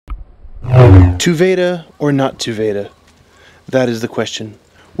To VEDA or not to VEDA? That is the question.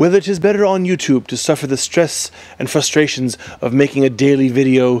 Whether it is better on YouTube to suffer the stress and frustrations of making a daily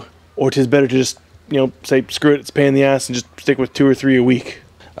video, or it is better to just, say, screw it, it's a pain in the ass, and just stick with 2 or 3 a week.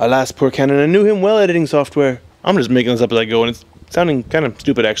 Alas, poor Canon, I knew him well editing software. I'm just making this up as I go, and it's sounding kind of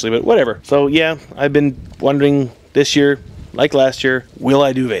stupid actually, but whatever. So yeah, I've been wondering this year, like last year, will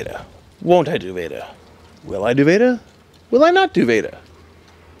I do VEDA? Won't I do VEDA? Will I do VEDA? Will I not do VEDA?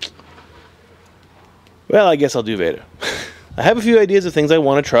 Well, I guess I'll do VEDA. I have a few ideas of things I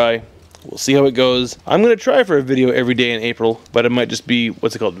want to try. We'll see how it goes. I'm going to try for a video every day in April, but it might just be,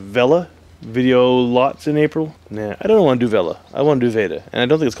 what's it called, Vela? Video lots in April? Nah, I don't want to do Vela. I want to do VEDA, and I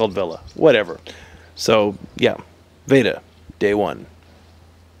don't think it's called Vela. Whatever. So, yeah, VEDA, day 1.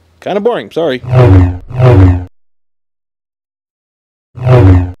 Kind of boring, sorry.